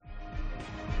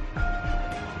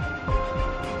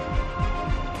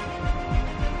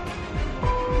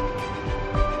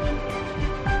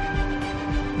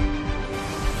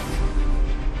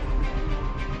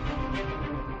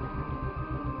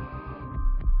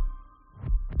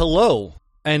Hello,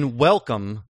 and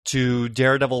welcome to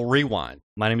Daredevil Rewind.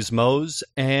 My name is Moz,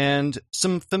 and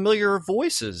some familiar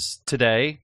voices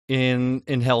today in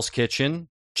Hell's Kitchen.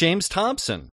 James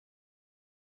Thomson.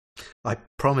 I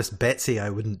promised Betsy I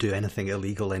wouldn't do anything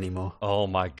illegal anymore. Oh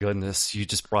my goodness, you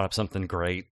just brought up something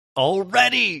great.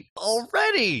 Already!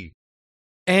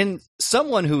 And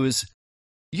someone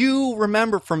you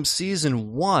remember from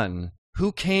season 1,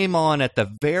 who came on at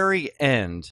the very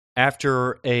end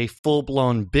after a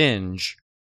full-blown binge.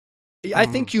 I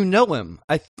think you know him.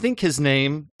 I think his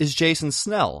name is Jason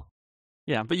Snell.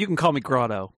 Yeah, but you can call me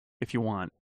Grotto if you want.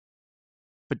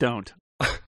 But don't.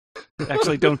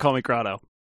 Actually, don't call me Grotto.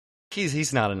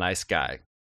 He's not a nice guy.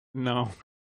 No.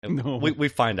 We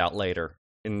find out later.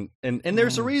 And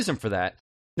there's a reason for that.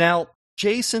 Now,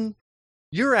 Jason,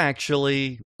 you're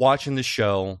actually watching the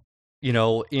show,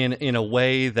 in a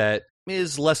way that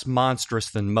is less monstrous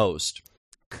than most.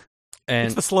 And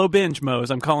it's the slow binge, Moz.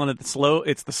 I'm calling it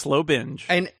it's the slow binge.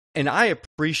 And I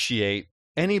appreciate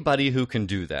anybody who can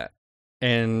do that.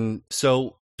 And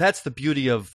so that's the beauty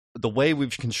of the way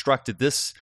we've constructed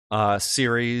this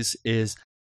series is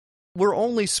we're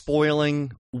only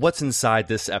spoiling what's inside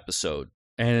this episode.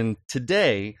 And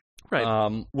today,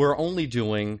 we're only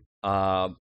doing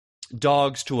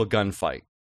Dogs to a Gunfight.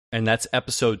 And that's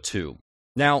episode 2.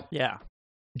 Now,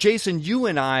 Jason, you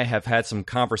and I have had some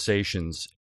conversations.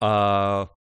 I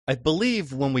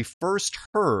believe when we first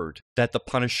heard that the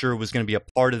Punisher was going to be a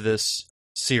part of this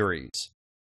series,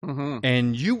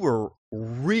 and you were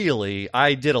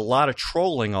I did a lot of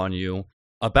trolling on you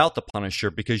about the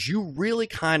Punisher because you really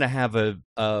kind of have a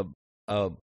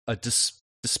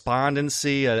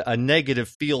despondency, a negative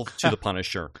feel to the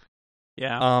Punisher.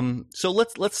 Yeah. So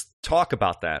let's talk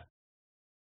about that.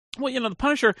 Well,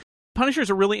 the Punisher's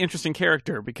a really interesting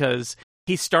character because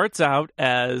he starts out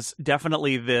as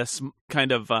definitely this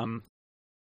kind of,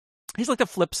 he's like the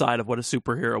flip side of what a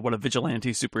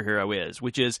vigilante superhero is,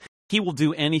 which is he will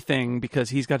do anything because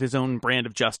he's got his own brand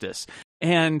of justice.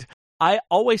 And I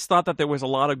always thought that there was a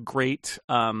lot of great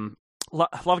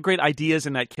ideas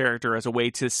in that character as a way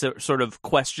to sort of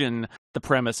question the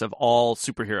premise of all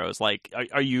superheroes. Like,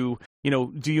 are you,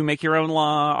 do you make your own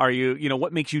law? Are you,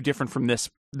 what makes you different from this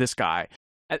guy?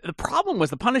 The problem was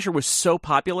the Punisher was so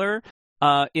popular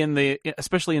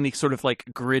especially in the sort of like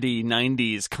gritty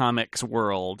 90s comics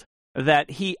world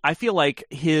that I feel like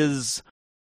his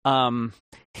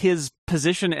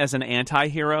position as an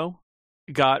anti-hero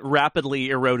got rapidly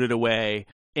eroded away,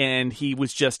 and he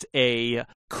was just a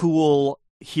cool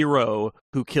hero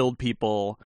who killed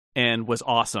people and was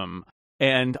awesome.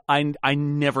 And I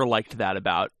never liked that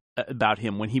about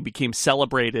him when he became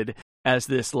celebrated as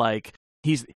this, like,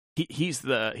 he's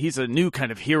a new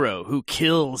kind of hero who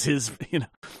kills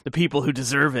the people who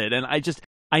deserve it. And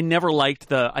I never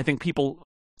liked I think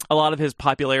a lot of his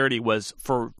popularity was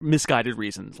for misguided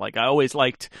reasons. Like, I always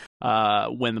liked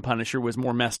when the Punisher was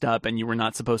more messed up and you were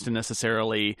not supposed to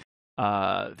necessarily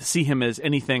see him as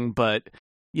anything but,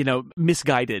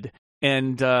 misguided.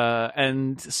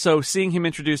 And so seeing him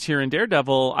introduced here in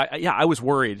Daredevil, I was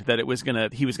worried that he was gonna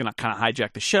kind of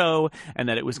hijack the show, and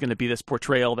that it was gonna be this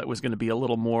portrayal that was gonna be a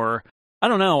little more. I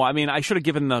don't know. I mean, I should have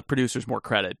given the producers more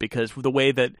credit because the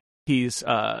way that he's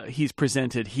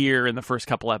presented here in the first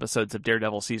couple episodes of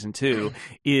Daredevil season 2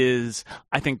 is,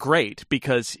 I think, great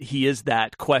because he is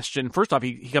that question. First off,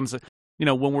 he comes.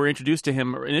 When we're introduced to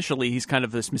him initially, he's kind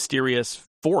of this mysterious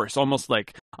force, almost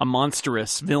like a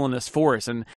monstrous, villainous force,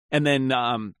 and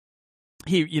then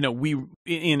we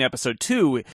in episode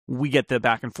 2 we get the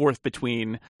back and forth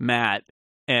between Matt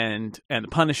and the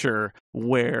Punisher,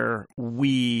 where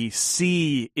we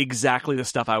see exactly the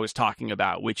stuff I was talking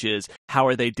about, which is how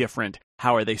are they different,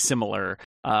 how are they similar.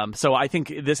 So I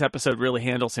think this episode really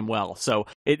handles him well. So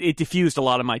it diffused a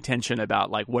lot of my tension about,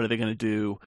 like, what are they going to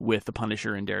do with the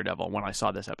Punisher and Daredevil when I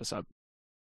saw this episode.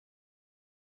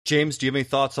 James, do you have any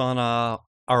thoughts on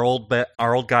our old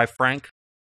guy Frank?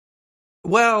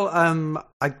 Well,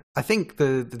 I think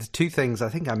the two things I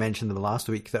think I mentioned them last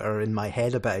week that are in my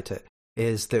head about it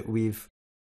is that we've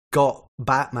got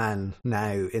Batman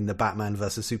now in the Batman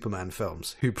versus Superman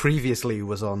films, who previously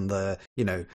was on the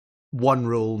one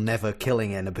rule, never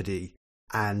killing anybody,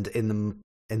 and in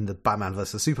the Batman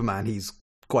versus Superman, he's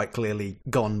quite clearly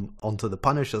gone onto the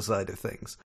Punisher side of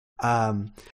things.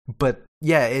 But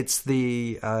yeah, it's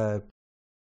the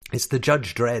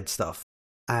Judge Dredd stuff,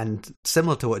 and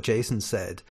similar to what Jason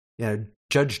said,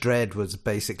 Judge Dredd was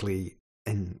basically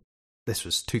this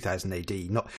was 2000 AD.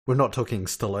 We're not talking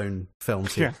Stallone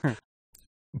films here,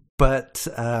 but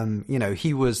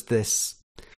he was this.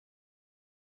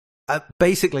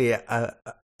 Basically a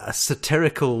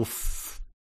satirical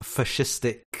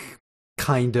fascistic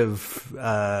kind of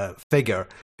figure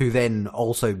who then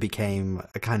also became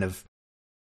a kind of...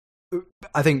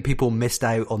 I think people missed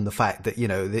out on the fact that,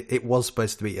 it was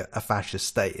supposed to be a fascist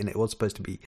state and it was supposed to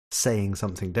be saying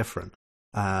something different.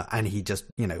 And he just,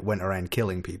 went around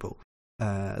killing people.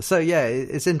 So yeah,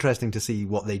 it's interesting to see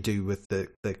what they do with the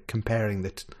comparing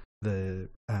the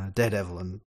Daredevil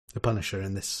and the Punisher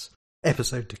in this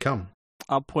episode to come.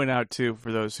 I'll point out, too,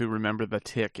 for those who remember the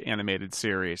Tick animated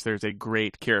series, there's a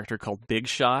great character called Big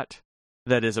Shot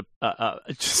that is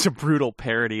just a brutal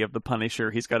parody of the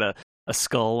Punisher. He's got a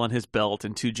skull on his belt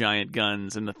and 2 giant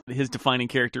guns, and his defining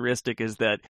characteristic is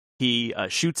that he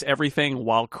shoots everything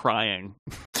while crying,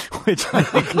 which I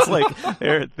think is like,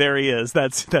 there he is.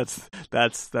 That's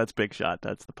Big Shot.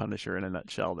 That's the Punisher in a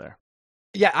nutshell there.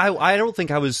 Yeah, I don't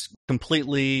think I was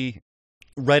completely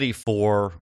ready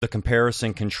for the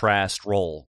comparison contrast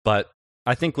role, but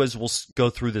I think as we'll go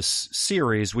through this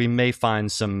series, we may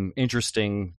find some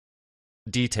interesting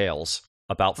details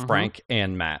about Frank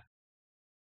and Matt.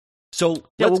 So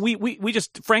yeah, well, we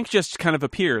just Frank just kind of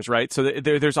appears, right? So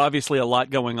there's obviously a lot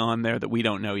going on there that we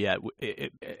don't know yet,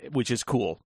 which is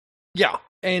cool. Yeah,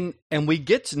 and we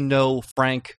get to know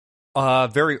Frank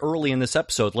very early in this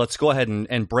episode. Let's go ahead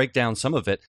and break down some of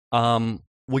it.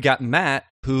 We got Matt,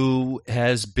 who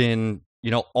has been,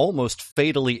 almost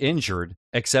fatally injured,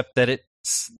 except that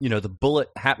it's, the bullet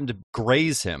happened to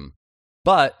graze him,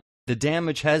 but the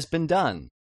damage has been done.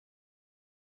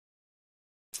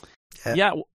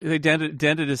 Yeah, they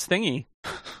dented his thingy.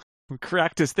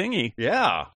 Cracked his thingy.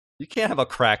 Yeah, you can't have a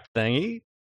cracked thingy.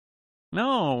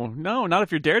 No, not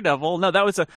if you're Daredevil. No, that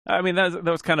was that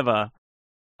was kind of a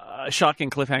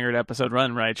shocking cliffhanger episode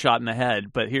run, right? Shot in the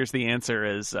head. But here's the answer: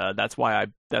 is that's why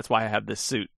I have this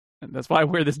suit. And that's why I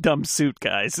wear this dumb suit,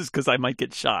 guys. Is because I might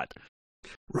get shot.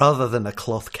 Rather than a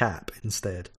cloth cap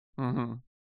instead. Mm-hmm.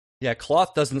 Yeah,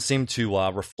 cloth doesn't seem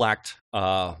to reflect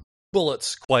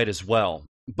bullets quite as well.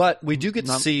 But we do get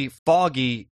to see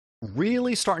Foggy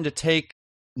really starting to take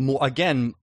more,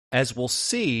 again, as we'll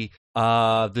see,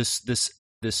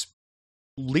 this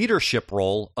leadership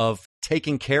role of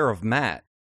taking care of Matt,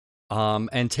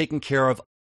 and taking care of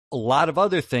a lot of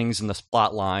other things in this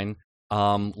plot line,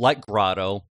 like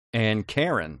Grotto and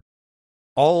Karen,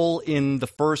 all in the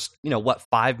first,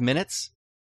 5 minutes?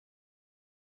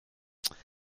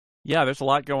 Yeah, there's a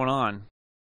lot going on.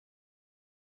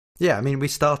 Yeah, I mean, we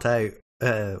start out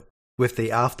with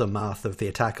the aftermath of the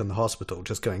attack on the hospital,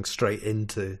 just going straight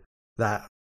into that.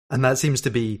 And that seems to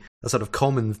be a sort of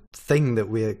common thing that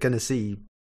we're going to see,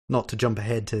 not to jump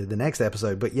ahead to the next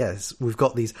episode, but yes, we've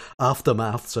got these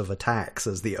aftermaths of attacks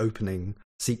as the opening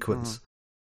sequence.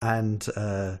 And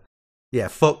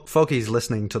Foggy's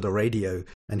listening to the radio,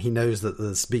 and he knows that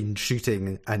there's been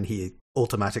shooting, and he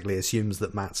automatically assumes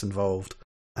that Matt's involved,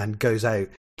 and goes out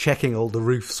checking all the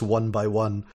roofs one by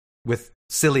one with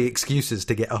silly excuses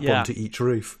to get up onto each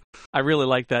roof. I really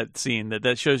like that scene.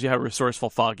 That shows you how resourceful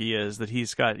Foggy is, that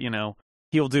he's got,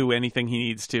 he'll do anything he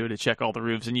needs to check all the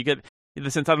roofs. And you get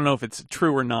the sense, I don't know if it's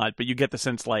true or not, but you get the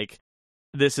sense like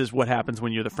this is what happens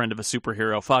when you're the friend of a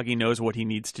superhero. Foggy knows what he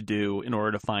needs to do in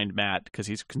order to find Matt because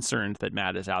he's concerned that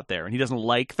Matt is out there. And he doesn't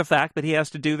like the fact that he has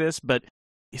to do this, but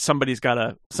somebody's got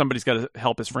to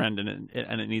help his friend, and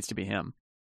it needs to be him.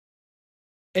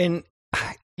 And,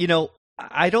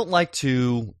 I don't like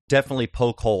to definitely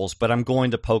poke holes, but I'm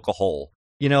going to poke a hole.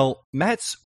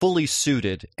 Matt's fully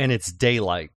suited and it's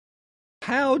daylight.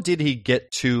 How did he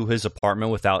get to his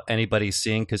apartment without anybody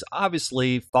seeing? Because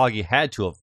obviously Foggy had to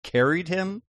have carried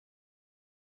him.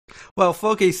 Well,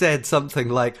 Foggy said something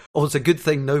like, "Oh, it's a good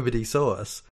thing nobody saw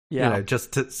us." Yeah,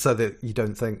 so that you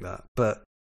don't think that. But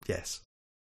yes.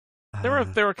 There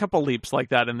are a couple leaps like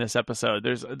that in this episode.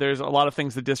 There's a lot of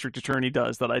things the district attorney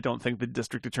does that I don't think the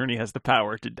district attorney has the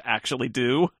power to actually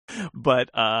do, but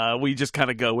we just kind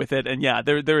of go with it. And yeah,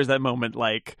 there is that moment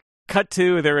like cut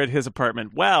to they're at his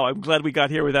apartment. Wow, I'm glad we got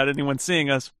here without anyone seeing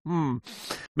us.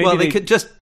 Maybe they could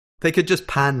just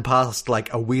pan past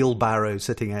like a wheelbarrow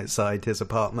sitting outside his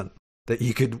apartment that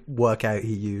you could work out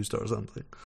he used or something.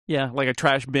 Yeah, like a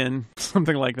trash bin,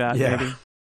 something like that. Yeah.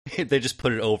 Maybe they just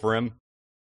put it over him.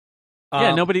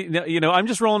 Yeah, nobody, I'm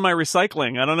just rolling my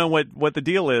recycling. I don't know what the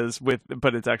deal is but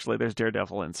it's actually, there's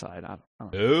Daredevil inside. I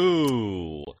don't know.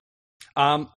 Ooh.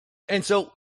 And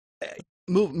so,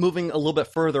 moving a little bit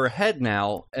further ahead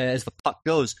now, as the plot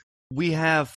goes, we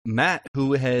have Matt,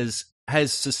 who has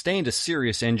sustained a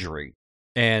serious injury,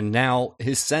 and now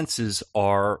his senses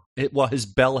his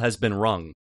bell has been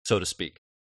rung, so to speak.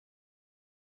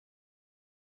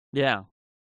 Yeah.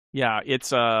 Yeah,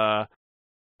 it's,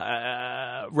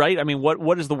 right? I mean,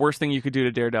 what is the worst thing you could do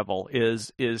to Daredevil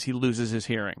is he loses his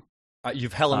hearing.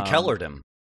 You've Helen Kellered him.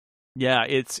 Yeah,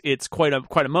 it's quite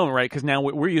a moment, right? Because now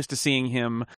we're used to seeing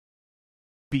him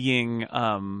being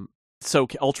so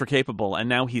ultra capable, and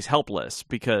now he's helpless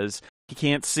because he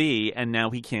can't see, and now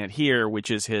he can't hear, which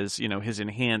is his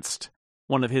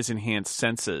one of his enhanced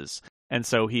senses, and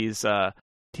so he's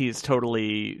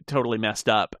totally messed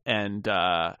up. And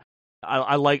I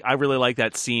really like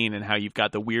that scene and how you've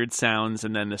got the weird sounds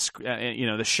and then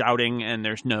the shouting, and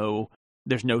there's no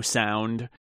sound.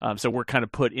 So we're kind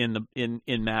of put in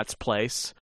Matt's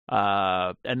place,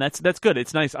 and that's good.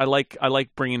 It's nice. I like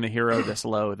bringing the hero this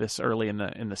low this early in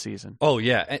the season. Oh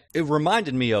yeah, it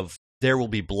reminded me of There Will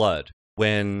Be Blood,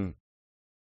 when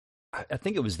I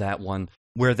think it was that one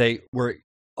where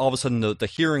all of a sudden the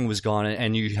hearing was gone,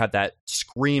 and you had that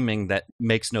screaming that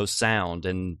makes no sound,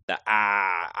 and the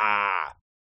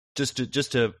just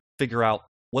to figure out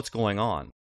what's going on.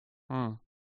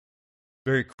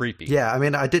 Very creepy. Yeah, I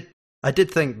mean, I did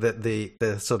think that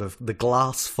the sort of the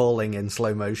glass falling in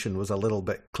slow motion was a little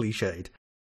bit cliched,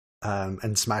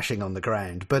 and smashing on the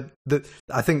ground. But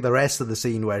I think the rest of the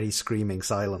scene where he's screaming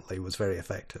silently was very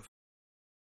effective.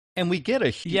 And we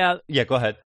get yeah. Go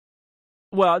ahead.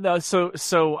 Well, no. So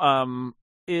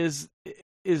is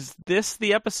this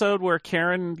the episode where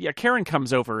Karen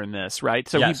comes over in this, right?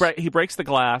 So yes. He breaks the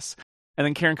glass, and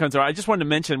then Karen comes over. I just wanted to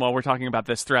mention while we're talking about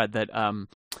this thread that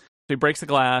he breaks the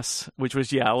glass, which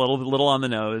was a little on the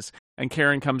nose, and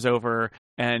Karen comes over,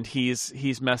 and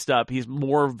he's messed up. He's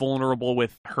more vulnerable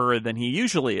with her than he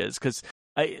usually is, because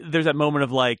there's that moment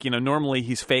of normally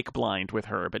he's fake blind with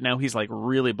her, but now he's like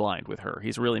really blind with her.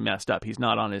 He's really messed up. He's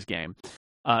not on his game,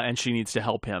 and she needs to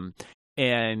help him.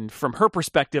 And from her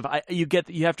perspective, you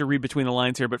have to read between the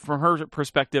lines here, but from her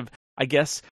perspective, I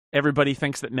guess everybody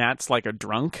thinks that Matt's like a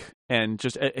drunk, and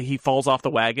just he falls off the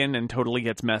wagon and totally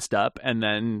gets messed up, and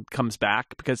then comes back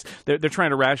because they're trying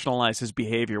to rationalize his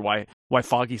behavior. Why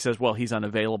Foggy says, well, he's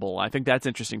unavailable. I think that's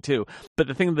interesting too. But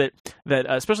the thing that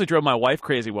especially drove my wife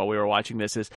crazy while we were watching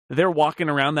this is they're walking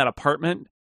around that apartment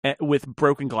with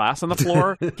broken glass on the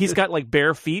floor. He's got like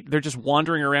bare feet. They're just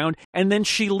wandering around, and then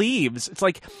she leaves. It's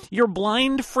like your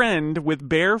blind friend with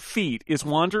bare feet is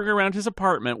wandering around his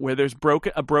apartment where there's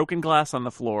a broken glass on the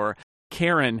floor.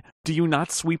 Karen, do you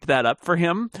not sweep that up for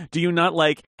him? Do you not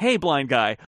hey, blind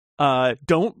guy,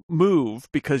 don't move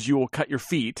because you will cut your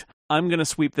feet. I'm going to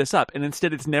sweep this up. And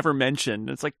instead it's never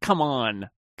mentioned. It's like, come on,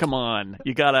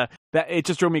 you gotta. It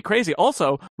just drove me crazy.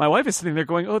 Also, my wife is sitting there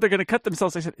going, "Oh, they're gonna cut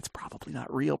themselves." I said, "It's probably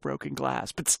not real broken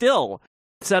glass, but still,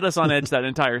 set us on edge that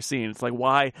entire scene." It's like,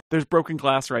 why? There's broken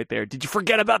glass right there. Did you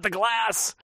forget about the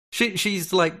glass? She's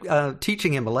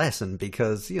teaching him a lesson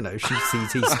because she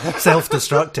sees he's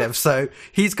self-destructive, so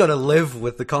he's got to live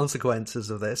with the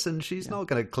consequences of this, and she's not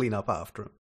going to clean up after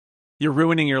him. You're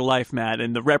ruining your life, Matt,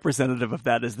 and the representative of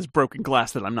that is this broken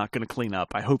glass that I'm not going to clean up.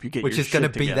 I hope you get which your is going to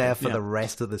be together. there for the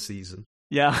rest of the season.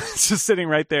 Yeah, it's just sitting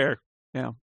right there.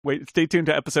 Yeah, wait, stay tuned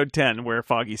to episode 10 where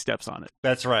Foggy steps on it.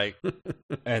 That's right,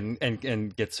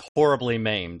 and gets horribly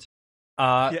maimed.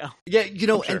 Yeah,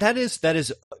 sure. And that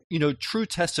is true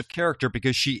test of character,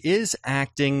 because she is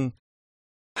acting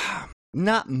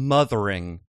not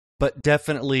mothering, but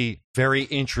definitely very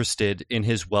interested in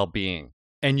his well-being.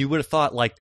 And you would have thought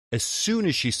as soon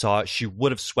as she saw it, she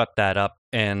would have swept that up,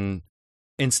 and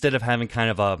instead of having kind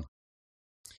of a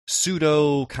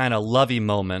pseudo kind of lovey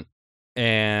moment,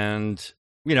 and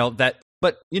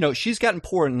she's got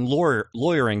important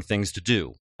lawyering things to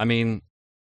do. I mean,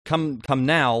 come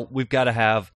now, we've got to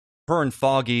have her and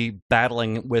Foggy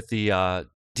battling with the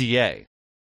DA,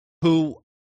 who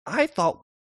I thought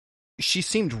she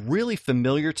seemed really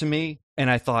familiar to me, and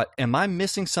I thought, am I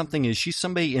missing something? Is she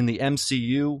somebody in the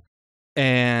MCU?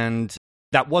 And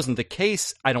that wasn't the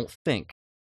case, I don't think.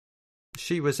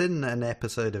 She was in an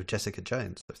episode of Jessica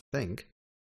Jones, I think.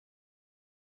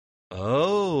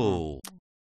 Oh.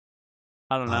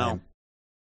 I don't know.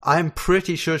 I'm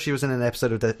pretty sure she was in an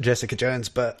episode of Jessica Jones,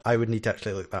 but I would need to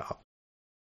actually look that up.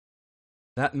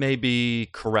 That may be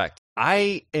correct.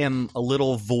 I am a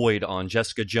little void on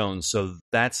Jessica Jones, so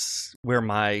that's where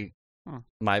my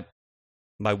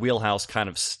wheelhouse kind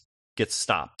of gets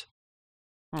stopped.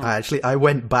 Actually, I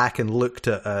went back and looked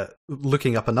at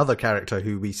looking up another character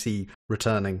who we see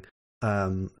returning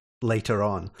later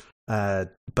on,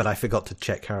 but I forgot to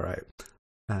check her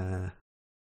out.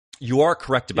 You are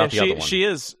correct about the other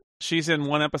one. She's in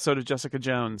one episode of Jessica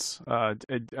Jones.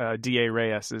 D.A.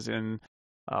 Reyes is in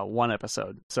one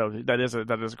episode, so that is a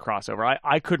crossover.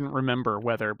 I couldn't remember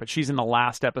whether, but she's in the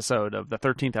last episode of the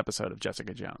 13th episode of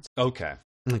Jessica Jones. Okay.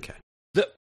 Okay.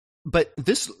 But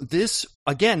this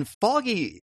again,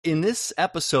 Foggy in this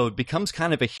episode becomes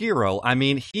kind of a hero. I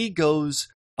mean, he goes,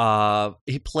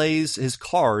 he plays his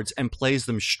cards and plays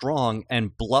them strong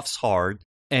and bluffs hard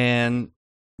and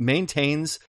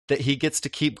maintains that he gets to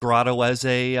keep Grotto as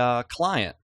a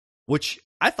client, which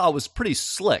I thought was pretty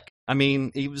slick. I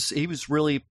mean, he was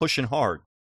really pushing hard.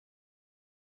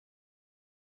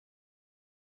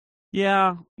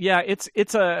 Yeah,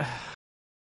 it's a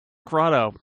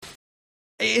Grotto.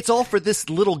 It's all for this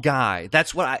little guy.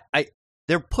 That's what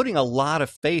they're putting a lot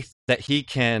of faith that he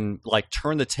can like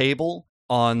turn the table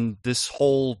on this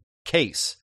whole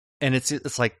case. And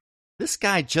it's like this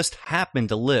guy just happened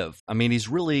to live. I mean, he's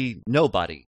really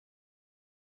nobody.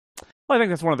 Well, I think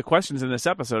that's one of the questions in this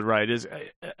episode, right? Is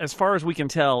as far as we can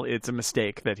tell, it's a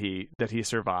mistake that he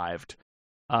survived,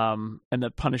 and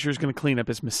the Punisher's going to clean up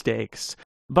his mistakes.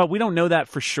 But we don't know that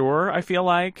for sure, I feel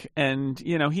like. And,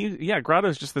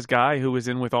 Grotto's just this guy who was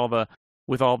in with all the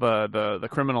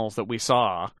criminals that we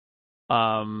saw.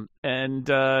 And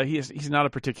he's not a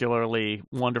particularly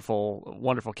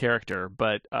wonderful character,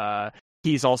 but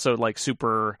he's also like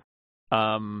super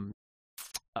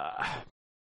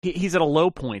he's at a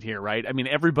low point here, right? I mean,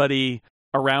 everybody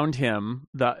around him,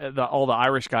 all the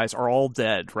Irish guys are all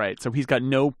dead, right? So he's got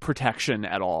no protection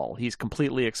at all. He's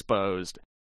completely exposed.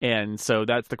 And so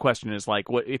that's the question is like,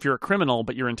 what if you're a criminal,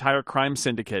 but your entire crime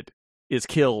syndicate is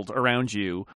killed around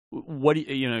you? What do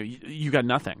you got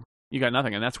nothing. You got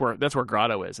nothing, and that's where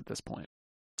Grotto is at this point.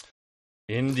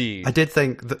 Indeed. I did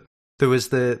think that there was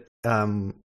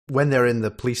when they're in the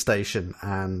police station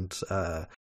and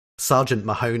Sergeant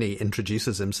Mahoney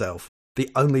introduces himself. The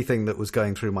only thing that was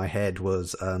going through my head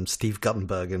was Steve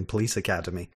Guttenberg in Police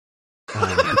Academy,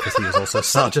 because he was also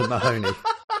Sergeant Mahoney.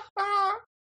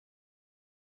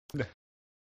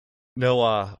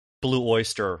 No Blue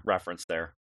Oyster reference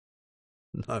there.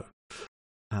 No.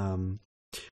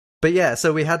 But yeah,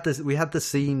 so we had the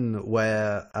scene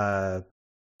where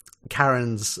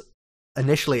Karen's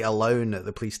initially alone at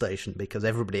the police station because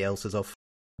everybody else is off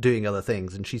doing other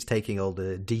things, and she's taking all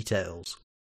the details.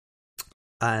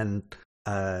 And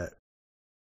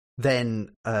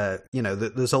then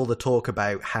there's all the talk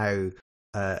about how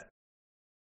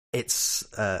it's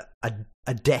a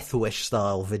Death Wish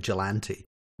style vigilante,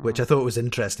 which I thought was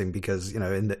interesting because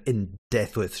in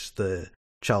Death Wish, the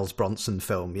Charles Bronson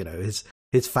film,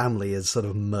 his family is sort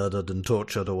of murdered and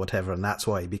tortured or whatever, and that's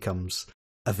why he becomes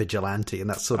a vigilante, and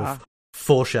that's sort of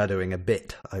foreshadowing a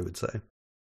bit, I would say.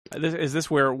 Is this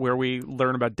where we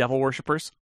learn about devil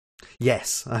worshippers?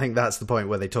 Yes, I think that's the point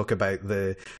where they talk about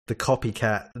the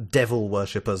copycat devil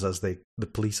worshippers, as the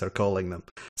police are calling them.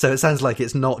 So it sounds like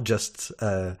it's not just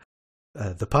the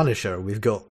Punisher. We've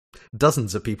got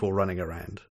dozens of people running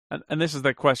around. And this is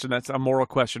the question that's a moral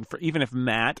question for even if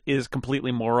Matt is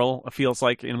completely moral, it feels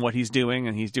like in what he's doing,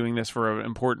 and he's doing this for an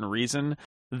important reason.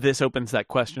 This opens that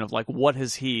question of like, what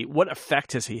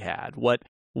effect has he had?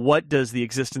 What does the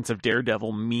existence of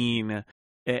Daredevil mean?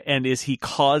 And is he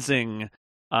causing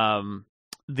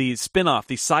these spin-off,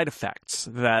 these side effects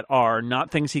that are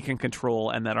not things he can control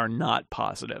and that are not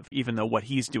positive, even though what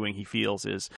he's doing he feels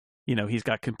is, he's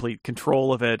got complete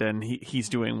control of it and he's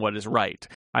doing what is right.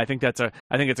 I think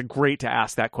it's great to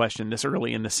ask that question this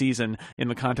early in the season in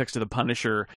the context of the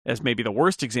Punisher as maybe the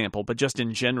worst example, but just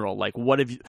in general, like what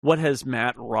has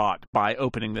Matt wrought by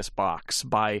opening this box,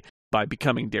 by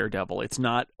becoming Daredevil? It's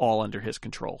not all under his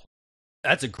control.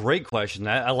 That's a great question.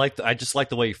 I just like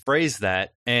the way you phrased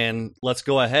that. And let's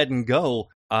go ahead and go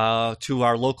to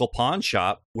our local pawn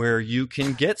shop where you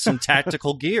can get some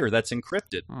tactical gear that's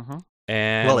encrypted. Mm-hmm.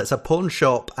 And well, it's a pawn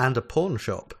shop and a pawn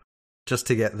shop, just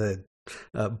to get the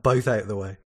both out of the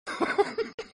way.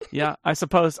 Yeah, I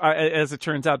suppose, as it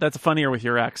turns out, that's funnier with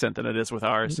your accent than it is with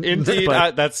ours. Indeed,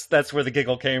 but, that's where the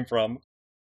giggle came from.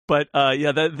 But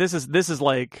this is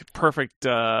like perfect.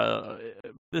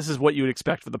 This is what you would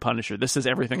expect for the Punisher. This is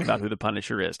everything about who the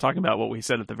Punisher is. Talking about what we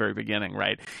said at the very beginning,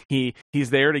 right? He's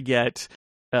there to get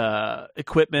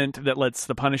equipment that lets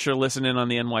the Punisher listen in on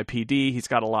the NYPD. He's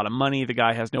got a lot of money. The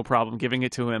guy has no problem giving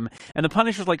it to him, and the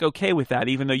Punisher's like okay with that,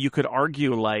 even though you could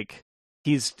argue like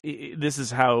this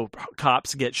is how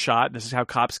cops get shot. This is how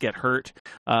cops get hurt.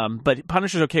 But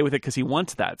Punisher's okay with it because he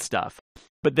wants that stuff.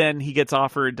 But then he gets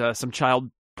offered some child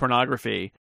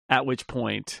pornography, at which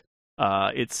point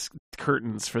it's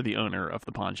curtains for the owner of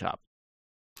the pawn shop,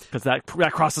 because that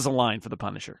crosses a line for the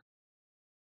Punisher.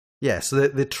 Yes,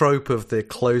 the trope of the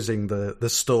closing the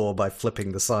store by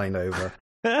flipping the sign over,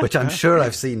 which I'm sure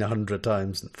I've seen 100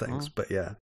 times and things. But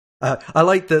yeah, I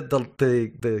like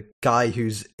the guy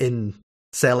who's in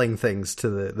selling things to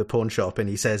the pawn shop, and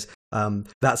he says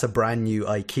that's a brand new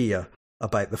IKEA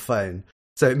about the phone.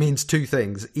 So it means two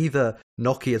things. Either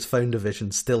Nokia's phone division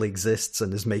still exists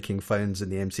and is making phones in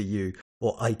the MCU,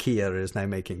 or IKEA is now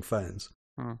making phones.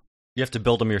 You have to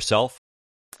build them yourself?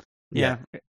 Yeah.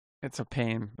 It's a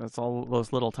pain. That's all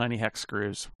those little tiny hex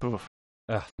screws. Oof.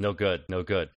 No good.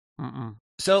 Mm-mm.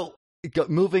 So,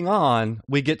 moving on,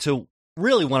 we get to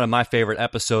really one of my favorite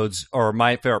episodes, or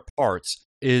my favorite parts,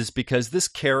 is because this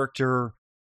character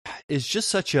is just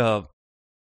such a...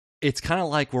 It's kind of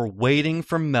like we're waiting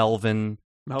for Melvin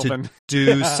to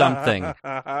do something.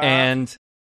 And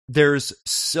there's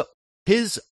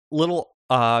his little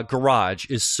garage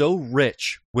is so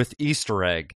rich with Easter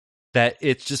egg that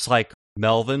it's just like,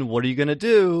 Melvin, what are you going to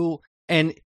do?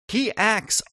 And he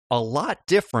acts a lot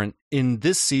different in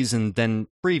this season than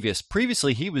previous.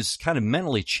 Previously, he was kind of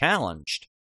mentally challenged.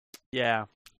 Yeah.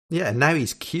 Yeah, and now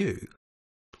he's Q.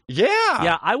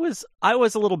 Yeah, I was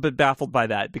a little bit baffled by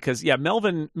that because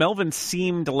Melvin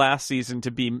seemed last season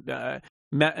to be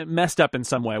messed up in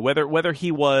some way. Whether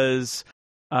he was,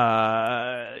 he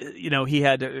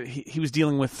was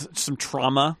dealing with some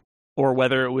trauma, or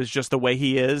whether it was just the way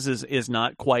he is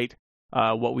not quite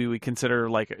what we would consider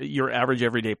like your average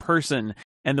everyday person.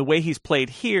 And the way he's played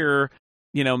here,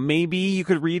 maybe you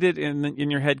could read it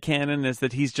in your head canon as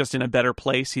that he's just in a better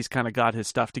place. He's kind of got his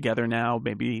stuff together now.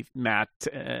 Maybe Matt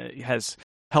has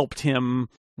helped him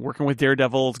working with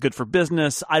Daredevil. It's good for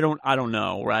business. I don't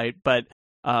know, right? But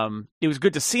it was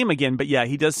good to see him again. But yeah,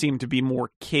 he does seem to be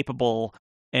more capable.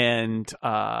 And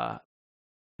that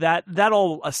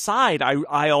all aside,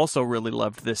 I also really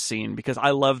loved this scene because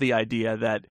I love the idea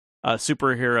that a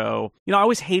superhero. I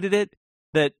always hated it.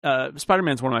 That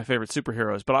Spider-Man's one of my favorite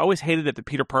superheroes, but I always hated it that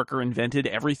Peter Parker invented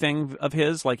everything of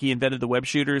his. Like, he invented the web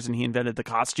shooters, and he invented the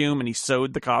costume, and he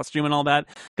sewed the costume and all that.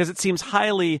 Because it seems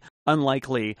highly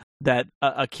unlikely that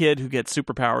a kid who gets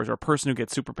superpowers, or a person who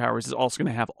gets superpowers, is also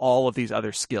going to have all of these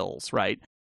other skills, right?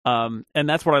 And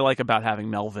that's what I like about having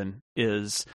Melvin,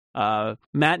 is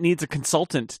Matt needs a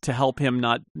consultant to help him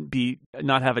not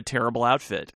have a terrible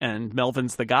outfit, and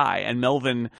Melvin's the guy. And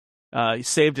Melvin... he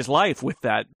saved his life with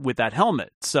that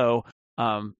helmet. So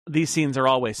these scenes are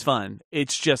always fun.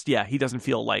 It's just, he doesn't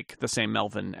feel like the same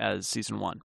Melvin as season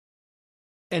 1.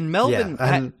 And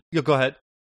Melvin, you go ahead.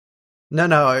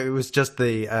 No, it was just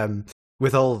the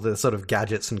with all the sort of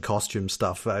gadgets and costume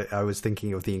stuff. I was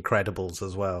thinking of the Incredibles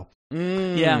as well.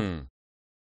 Yeah.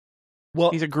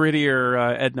 Well, he's a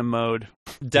grittier Edna Mode.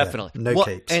 Definitely. Yeah, no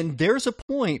capes. And there's a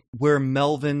point where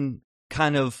Melvin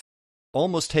kind of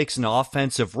almost takes an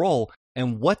offensive role,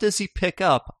 and what does he pick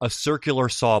up? A circular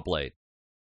saw blade.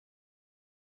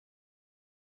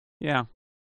 Yeah.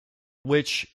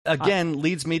 Which, again,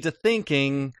 leads me to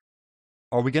thinking,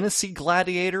 are we going to see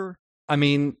Gladiator? I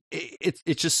mean, it's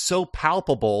just so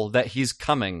palpable that he's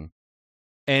coming.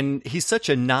 And he's such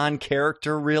a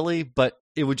non-character, really, but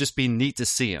it would just be neat to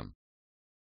see him.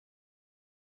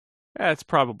 Yeah, it's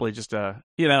probably just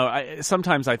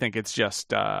sometimes I think it's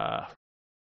just...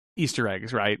 Easter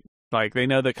eggs, right? Like, they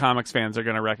know that comics fans are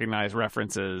going to recognize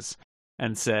references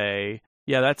and say,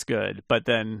 yeah, that's good, but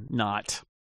then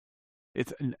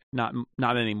it's not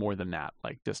any more than that.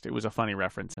 Like, just, it was a funny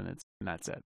reference, and that's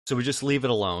it. So we just leave it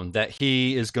alone, that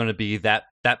he is going to be that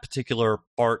particular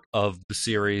part of the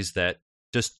series that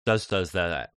just does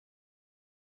that.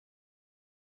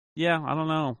 Yeah, I don't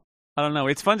know.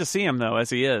 It's fun to see him, though, as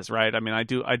he is, right? I mean, I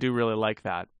do really like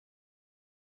that.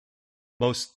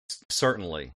 Most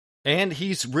certainly. And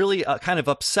he's really kind of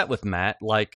upset with Matt.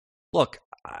 Like, look,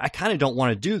 I kind of don't want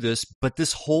to do this, but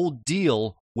this whole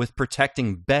deal with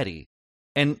protecting Betty.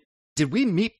 And did we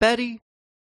meet Betty?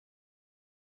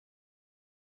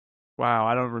 Wow,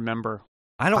 I don't remember.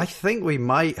 I think we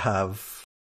might have,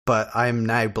 but I'm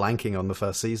now blanking on the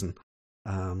first season.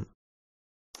 You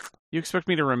expect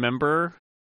me to remember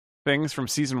things from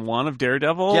season 1 of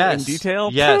Daredevil in detail?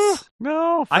 Yes.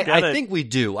 No, I think we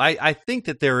do. I think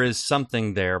that there is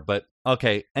something there, but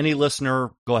okay, any listener,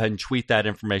 go ahead and tweet that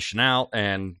information out,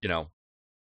 and,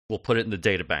 we'll put it in the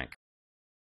data bank.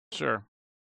 Sure.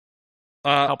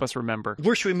 Help us remember.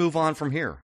 Where should we move on from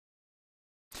here?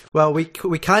 Well, we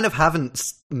kind of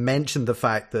haven't mentioned the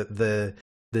fact that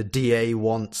the DA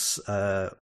wants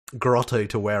Grotto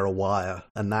to wear a wire,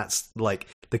 and that's like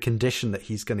the condition that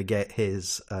he's going to get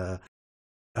his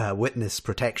witness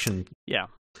protection. Yeah.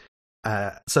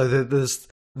 So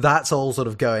that's all sort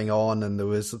of going on, and there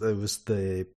was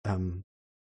the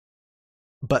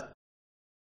but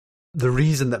the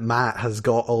reason that Matt has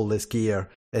got all this gear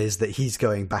is that he's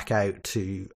going back out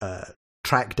to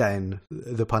track down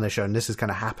the Punisher, and this is kind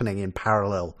of happening in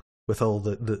parallel with all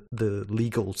the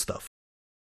legal stuff.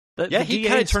 He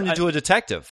kind of turned into a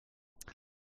detective.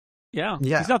 Yeah.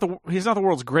 Yeah. He's not the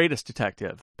world's greatest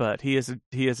detective, but he is a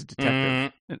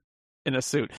detective in a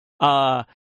suit.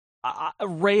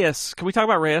 Reyes, can we talk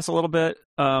about Reyes a little bit?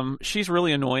 She's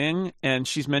really annoying, and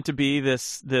she's meant to be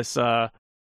this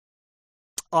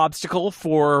obstacle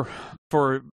for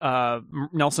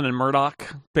Nelson and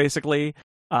Murdock, basically.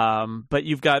 But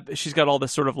she's got all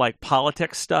this sort of like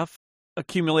politics stuff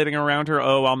accumulating around her.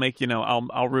 Oh,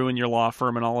 I'll ruin your law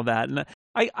firm and all of that. And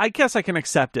I guess I can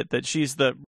accept it that she's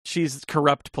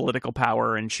corrupt political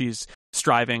power and she's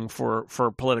striving for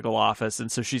political office,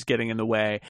 and so she's getting in the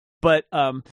way. But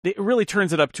it really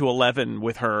turns it up to 11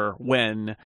 with her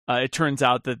when it turns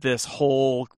out that this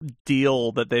whole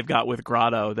deal that they've got with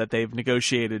Grotto that they've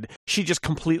negotiated, she just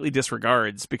completely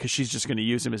disregards because she's just going to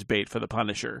use him as bait for the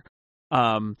Punisher.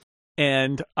 And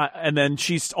then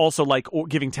she's also like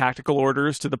giving tactical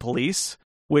orders to the police,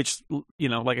 which,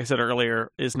 like I said earlier,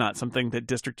 is not something that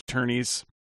district attorneys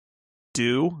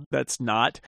do. That's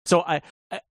not. So I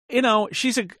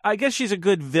guess she's a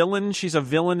good villain. She's a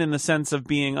villain in the sense of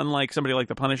being unlike somebody like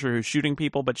the Punisher who's shooting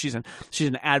people, but she's an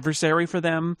adversary for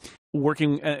them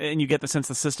working, and you get the sense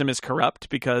the system is corrupt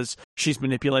because she's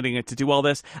manipulating it to do all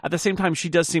this. At the same time, she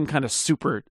does seem kind of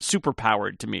super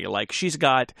powered to me. Like she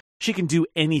can do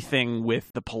anything with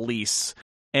the police,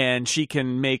 and she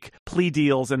can make plea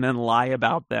deals and then lie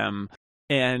about them.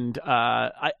 And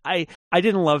I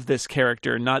didn't love this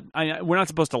character. We're not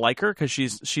supposed to like her because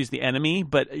she's the enemy,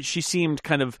 but she seemed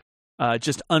kind of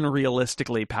just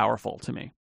unrealistically powerful to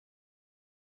me.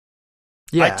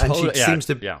 Yeah,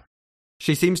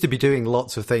 she seems to be doing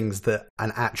lots of things that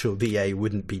an actual DA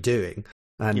wouldn't be doing,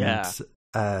 and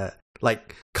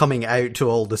like coming out to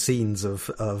all the scenes of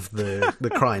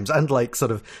the crimes, and like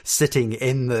sort of sitting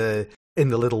in the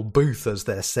little booth as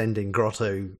they're sending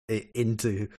Grotto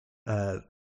into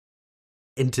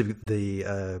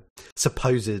the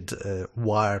supposed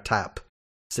wiretap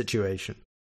situation.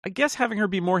 I guess having her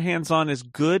be more hands-on is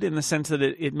good in the sense that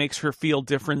it makes her feel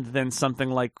different than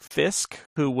something like Fisk,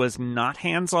 who was not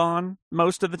hands-on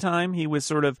most of the time. He was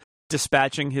sort of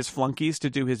dispatching his flunkies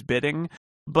to do his bidding.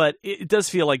 But it does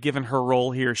feel like, given her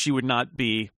role here, she would not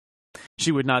be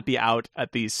out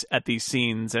at these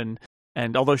scenes, and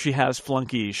although she has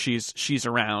flunkies, she's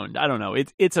around. I don't know.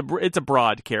 It's a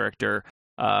broad character.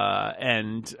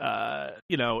 It's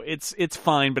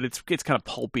fine, but it's kind of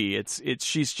pulpy.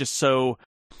 She's just so,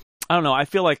 I don't know. I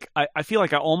feel like I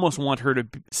almost want her to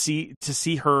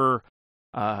see her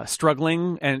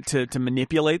struggling and to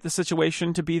manipulate the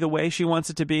situation to be the way she wants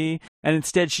it to be, and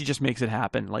instead she just makes it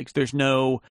happen. Like there's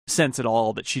no sense at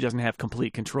all that she doesn't have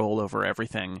complete control over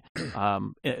everything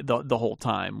the whole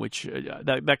time, which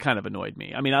that kind of annoyed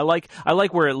me. I mean, I like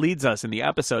where it leads us in the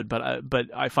episode, but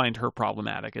I find her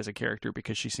problematic as a character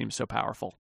because she seems so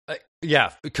powerful.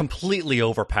 Yeah, completely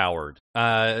overpowered.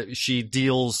 She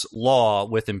deals law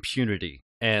with impunity,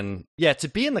 and yeah, to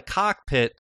be in the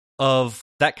cockpit of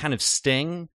that kind of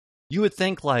sting, you would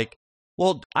think like,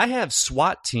 well, I have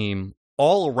SWAT team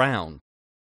all around.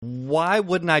 Why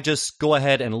wouldn't I just go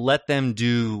ahead and let them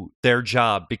do their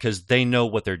job because they know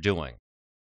what they're doing?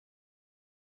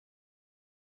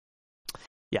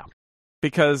 Yeah,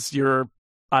 because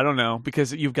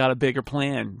because you've got a bigger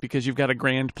plan, because you've got a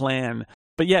grand plan.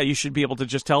 But yeah, you should be able to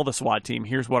just tell the SWAT team,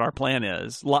 here's what our plan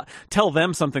is. Tell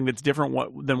them something that's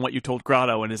different than what you told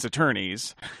Grotto and his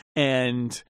attorneys.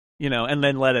 And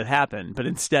then let it happen. But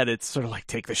instead, it's sort of like,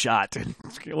 take the shot. And,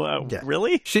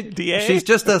 really? DA? She's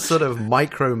just a sort of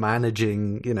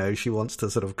micromanaging, she wants to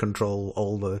sort of control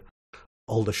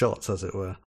all the shots, as it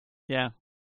were. Yeah.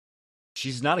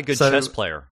 She's not a good chess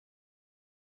player.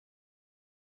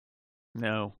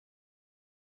 No.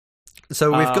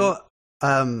 So we've got,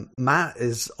 Matt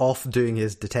is off doing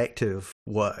his detective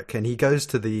work, and he goes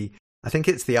to I think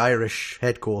it's the Irish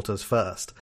headquarters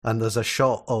first, and there's a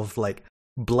shot of, like,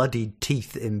 bloodied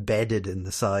teeth embedded in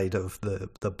the side of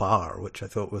the bar, which I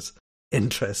thought was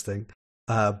interesting.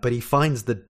 But he finds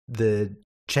the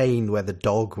chain where the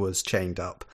dog was chained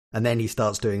up, and then he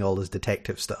starts doing all his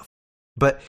detective stuff.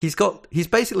 But he's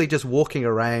basically just walking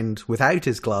around without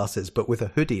his glasses, but with a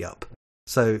hoodie up.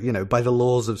 So, by the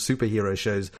laws of superhero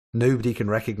shows, nobody can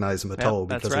recognize him at all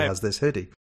because he has this hoodie.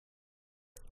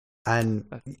 And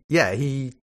yeah,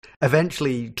 he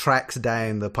eventually tracks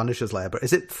down the Punisher's lab.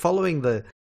 Is it following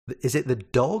is it the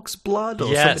dog's blood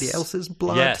or somebody else's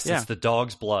blood? Yes, it's the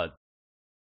dog's blood.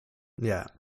 Yeah.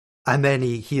 And then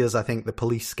he hears, I think, the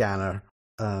police scanner,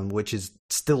 which is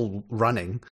still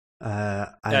running. And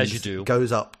as you do.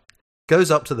 Goes up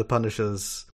to the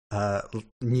Punisher's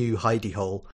new hidey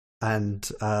hole, and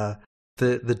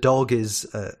the dog is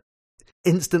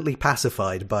instantly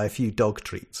pacified by a few dog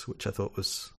treats, which I thought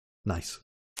was nice.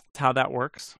 It's how that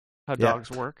works? How dogs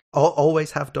work?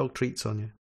 Always have dog treats on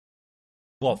you.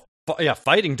 Well,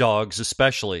 fighting dogs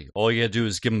especially. All you gotta do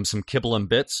is give them some kibble and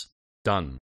bits.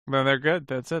 Done. Well, they're good.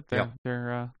 That's it.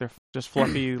 They're just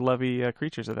fluffy, lovey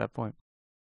creatures at that point.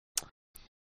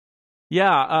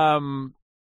 Yeah.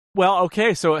 Well,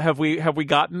 okay. So have we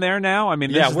gotten there now? I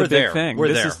mean, this is we're the big there. thing.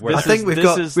 We're there. I think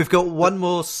we've got one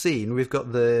more scene. We've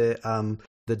got the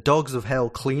Dogs of Hell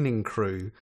cleaning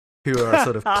crew who are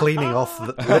sort of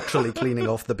literally cleaning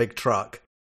off the big truck,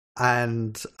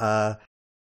 and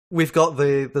we've got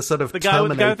the sort of the guy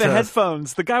Terminator. with the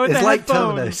headphones. The guy with the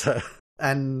headphones. It's like Terminator,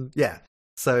 and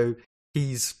so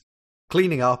he's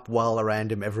cleaning up while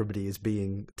around him everybody is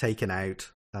being taken out,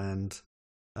 and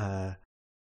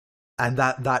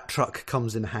that truck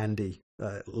comes in handy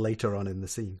later on in the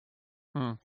scene.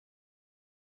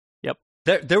 Yep.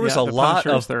 There was a lot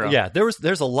of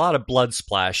there's a lot of blood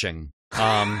splashing.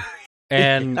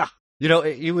 And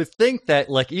you would think that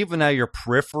like even at your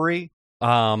periphery,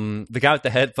 the guy with the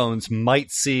headphones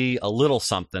might see a little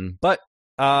something, but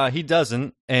he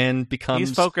doesn't, and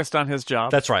he's focused on his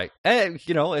job. That's right. And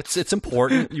it's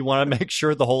important. You want to make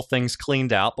sure the whole thing's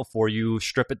cleaned out before you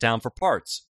strip it down for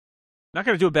parts. Not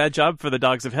going to do a bad job for the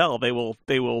Dogs of Hell. They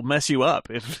will mess you up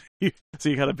so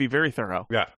you got to be very thorough.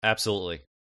 Yeah, absolutely.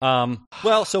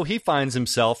 Well, so he finds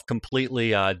himself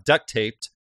completely duct taped,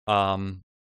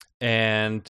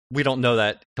 and we don't know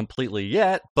that completely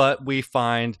yet, but we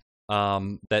find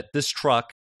that this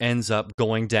truck ends up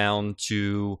going down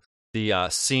to the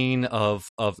scene of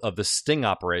the sting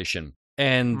operation.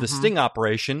 And the sting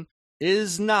operation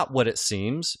is not what it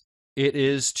seems. It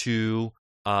is to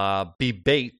be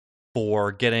bait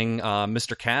for getting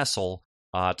Mr. Castle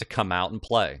to come out and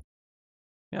play.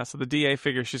 Yeah, so the DA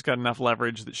figures she's got enough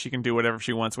leverage that she can do whatever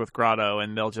she wants with Grotto,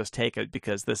 and they'll just take it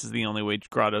because this is the only way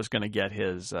Grotto's going to get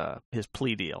his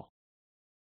plea deal.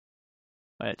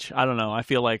 Which, I don't know, I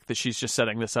feel like that she's just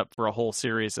setting this up for a whole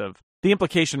series of... The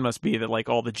implication must be that like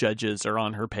all the judges are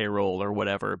on her payroll or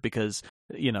whatever, because,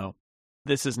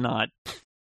 this is not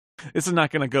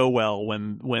going to go well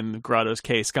when Grotto's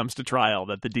case comes to trial,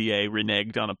 that the DA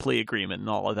reneged on a plea agreement and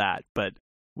all of that, but...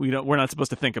 We're not supposed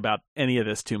to think about any of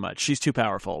this too much. She's too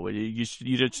powerful. You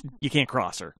can't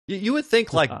cross her. You would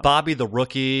think like Bobby the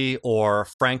rookie or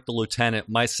Frank the lieutenant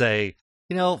might say,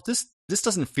 this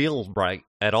doesn't feel right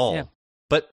at all. Yeah.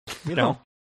 But they don't.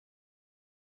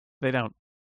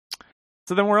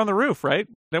 So then we're on the roof, right?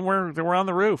 Then we're on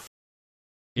the roof.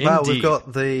 Indeed. Well, we've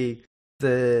got the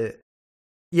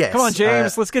yes. Come on,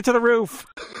 James. Let's get to the roof.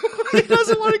 He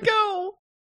doesn't want to go.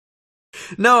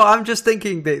 No, I'm just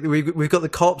thinking that we've got the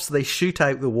cops, they shoot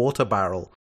out the water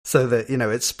barrel so that,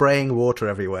 it's spraying water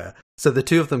everywhere. So the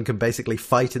two of them can basically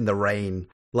fight in the rain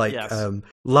like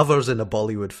lovers in a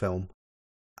Bollywood film.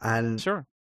 And sure.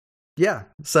 Yeah,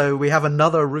 so we have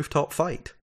another rooftop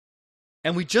fight.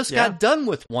 And we just got done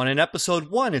with one in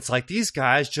episode 1. It's like these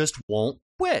guys just won't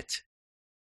quit.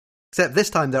 Except this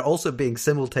time they're also being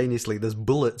simultaneously, there's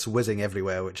bullets whizzing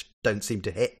everywhere which don't seem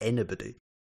to hit anybody.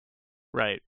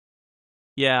 Right.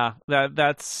 Yeah,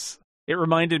 that's. It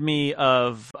reminded me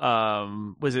of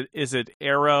is it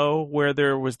Arrow, where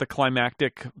there was the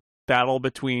climactic battle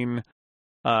between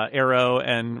Arrow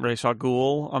and Ra's al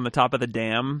Ghul on the top of the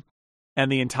dam, and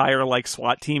the entire like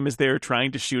SWAT team is there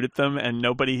trying to shoot at them, and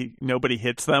nobody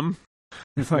hits them.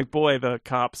 It's like, boy, the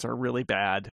cops are really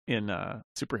bad in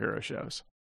superhero shows.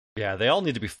 Yeah, they all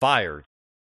need to be fired.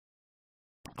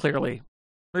 Clearly.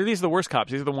 These are the worst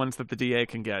cops. These are the ones that the DA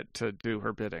can get to do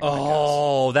her bidding.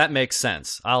 Oh, that makes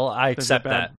sense. I accept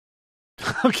that.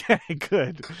 Okay,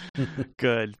 good.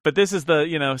 Good. But this is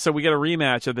the, so we get a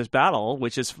rematch of this battle,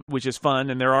 which is fun,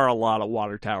 and there are a lot of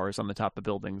water towers on the top of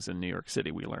buildings in New York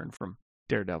City, we learned from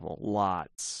Daredevil.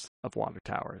 Lots of water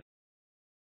towers.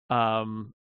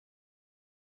 And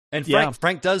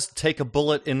Frank does take a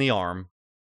bullet in the arm,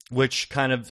 which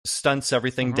kind of stunts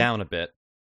everything down a bit.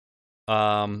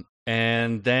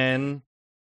 And then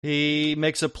he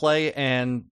makes a play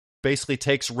and basically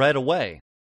takes Red away.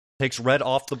 Takes Red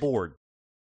off the board.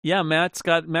 Yeah, Matt's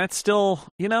still,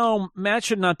 Matt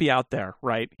should not be out there,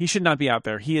 right? He should not be out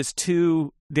there. He is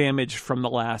too damaged from the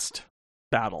last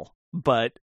battle,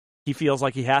 but he feels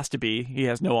like he has to be. He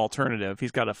has no alternative.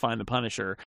 He's got to find the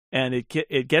Punisher, and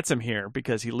it gets him here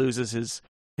because he loses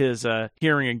his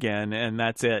hearing again, and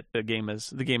that's it. The game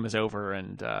is over,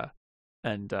 and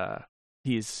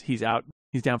he's out.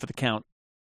 He's down for the count.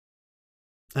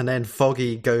 And then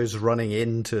Foggy goes running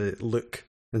in to look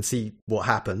and see what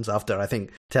happens after, I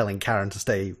think, telling Karen to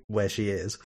stay where she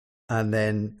is. And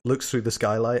then looks through the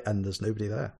skylight and there's nobody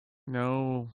there.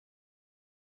 No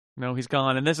No, he's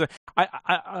gone. And there's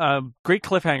great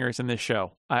cliffhangers in this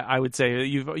show. I would say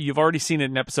you've already seen it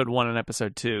in episode 1 and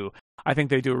episode 2. I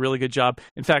think they do a really good job.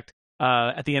 In fact,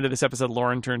 at the end of this episode,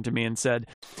 Lauren turned to me and said,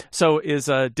 "So is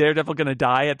Daredevil going to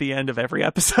die at the end of every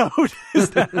episode?"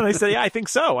 And I said, "Yeah, I think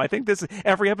so. I think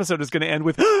every episode is going to end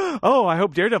with, oh, I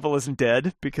hope Daredevil isn't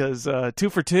dead, because 2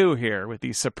 for 2 here with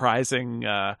these surprising,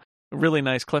 really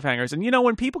nice cliffhangers." And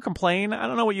when people complain, I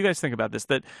don't know what you guys think about this,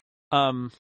 that a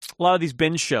lot of these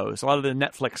binge shows, a lot of the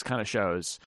Netflix kind of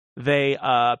shows,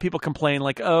 people complain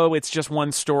like, oh, it's just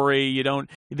one story.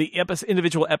 The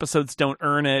individual episodes don't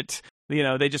earn it.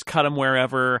 They just cut them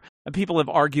wherever. And people have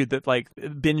argued that like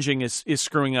binging is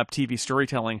screwing up TV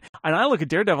storytelling. And I look at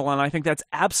Daredevil and I think that's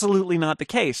absolutely not the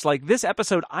case. Like this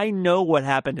episode, I know what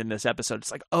happened in this episode.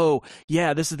 It's like, oh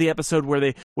yeah, this is the episode where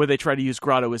they try to use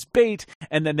Grotto as bait,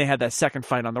 and then they had that second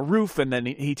fight on the roof, and then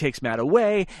he takes Matt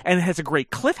away, and it has a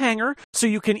great cliffhanger. So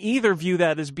you can either view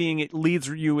that as being it leads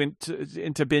you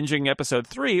into binging episode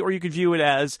 3, or you could view it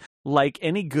as, like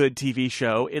any good TV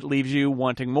show, it leaves you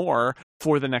wanting more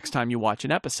for the next time you watch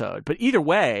an episode. But either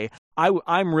way,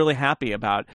 I'm really happy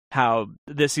about how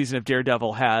this season of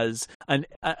Daredevil has an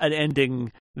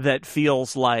ending that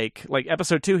feels like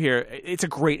episode 2 here. It's a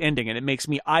great ending, and it makes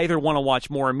me either want to watch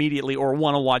more immediately or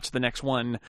want to watch the next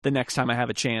one the next time I have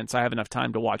a chance. I have enough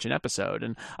time to watch an episode.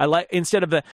 And I like, instead of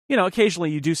the,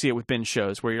 occasionally you do see it with binge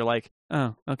shows where you're like,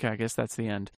 oh, okay, I guess that's the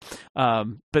end.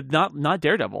 But not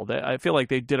Daredevil. I feel like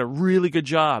they did a really good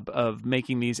job of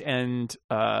making these end,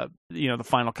 the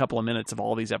final couple of minutes of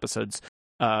all these episodes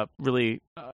really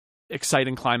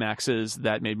exciting climaxes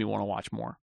that made me want to watch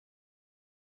more.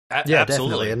 Yeah,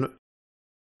 absolutely. definitely.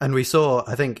 And we saw,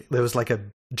 I think there was like a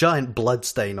giant blood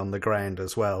stain on the ground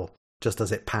as well, just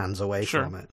as it pans away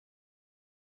from it.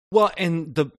 Well,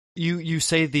 and you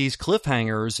say these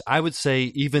cliffhangers, I would say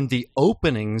even the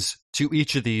openings to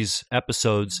each of these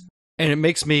episodes, and it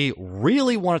makes me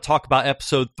really want to talk about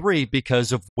episode 3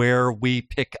 because of where we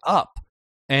pick up.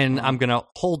 And I'm going to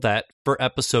hold that for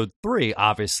episode 3,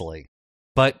 obviously.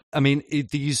 But I mean,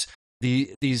 these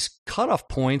cutoff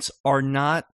points are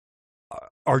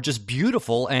just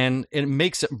beautiful, and it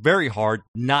makes it very hard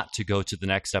not to go to the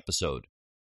next episode.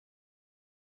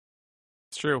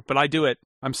 It's true, but I do it.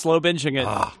 I'm slow binging it.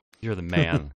 Oh, you're the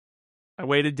man. I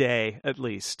wait a day, at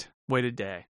least. Wait a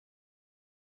day.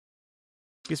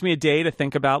 Gives me a day to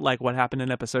think about like what happened in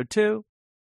episode 2.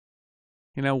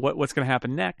 What's going to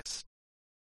happen next.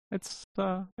 It's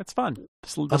fun.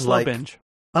 Slow binge.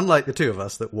 Unlike the two of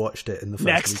us that watched it in the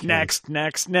first weekend. Next.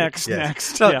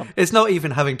 No, yeah. It's not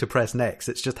even having to press next.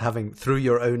 It's just having, through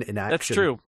your own inaction, that's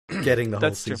true. Getting the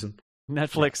whole season.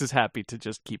 Netflix is happy to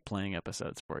just keep playing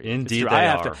episodes for you. Indeed, I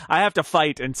have to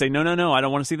fight and say, no, I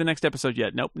don't want to see the next episode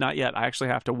yet. Nope, not yet. I actually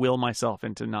have to will myself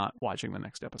into not watching the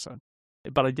next episode.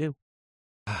 But I do.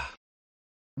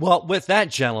 Well, with that,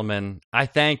 gentlemen, I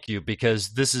thank you, because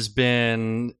this has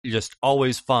been just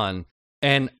always fun.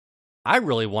 And I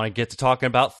really want to get to talking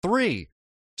about 3.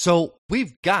 So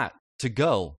we've got to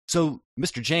go. So,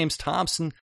 Mr. James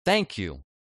Thomson, thank you.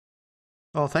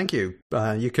 Oh, thank you.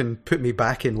 You can put me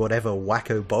back in whatever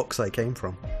wacko box I came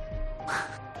from.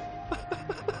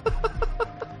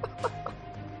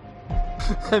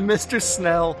 And Mr.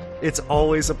 Snell, it's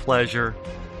always a pleasure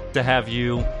to have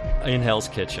you in Hell's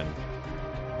Kitchen.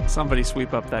 Somebody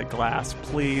sweep up that glass,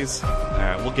 please. All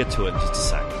right, we'll get to it in just a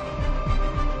second.